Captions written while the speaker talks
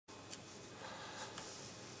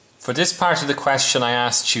For this part of the question, I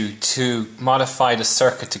asked you to modify the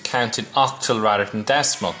circuit to count in octal rather than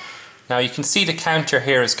decimal. Now you can see the counter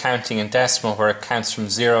here is counting in decimal, where it counts from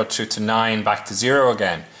 0 through to 9 back to 0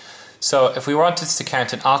 again. So if we wanted to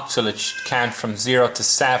count in octal, it should count from 0 to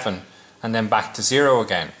 7 and then back to 0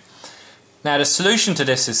 again. Now the solution to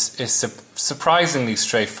this is surprisingly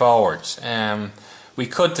straightforward. We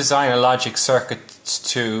could design a logic circuit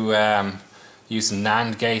to using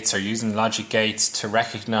NAND gates or using logic gates to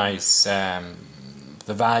recognize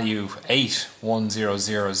the value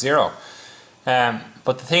 81000.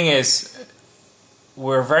 But the thing is,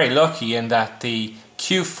 we're very lucky in that the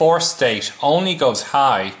Q4 state only goes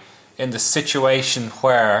high in the situation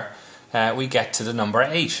where we get to the number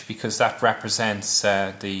 8, because that represents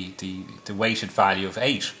the weighted value of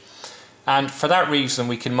 8. And for that reason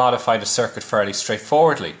we can modify the circuit fairly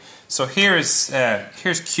straightforwardly. So here's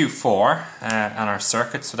Q4 on our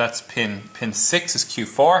circuit, so that's pin 6 is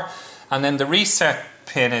Q4, and then the reset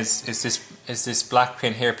pin is this black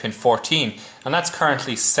pin here, pin 14, and that's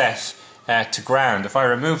currently set to ground. If I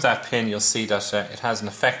remove that pin, you'll see that it has an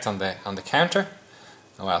effect on the counter.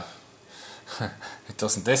 Well, it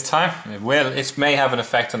doesn't this time. It will. It may have an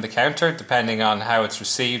effect on the counter depending on how it's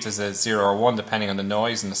received, as a 0 or 1, depending on the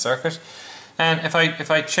noise in the circuit. And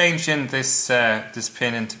if I change in this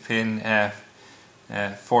pin into pin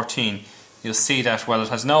 14, you'll see that, well, it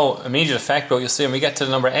has no immediate effect, but you'll see when we get to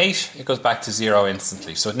the number 8, it goes back to 0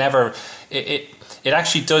 instantly. So it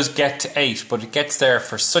actually does get to 8, but it gets there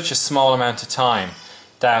for such a small amount of time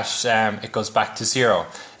that it goes back to 0.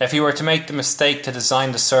 If you were to make the mistake to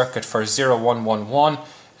design the circuit for 0111,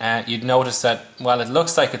 you'd notice that, well, it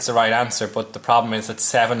looks like it's the right answer, but the problem is that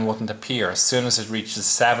 7 wouldn't appear. As soon as it reaches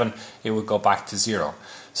 7, it would go back to 0.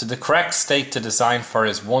 So the correct state to design for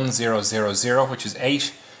is 1000, which is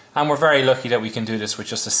 8, and we're very lucky that we can do this with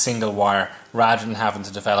just a single wire rather than having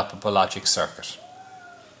to develop a logic circuit.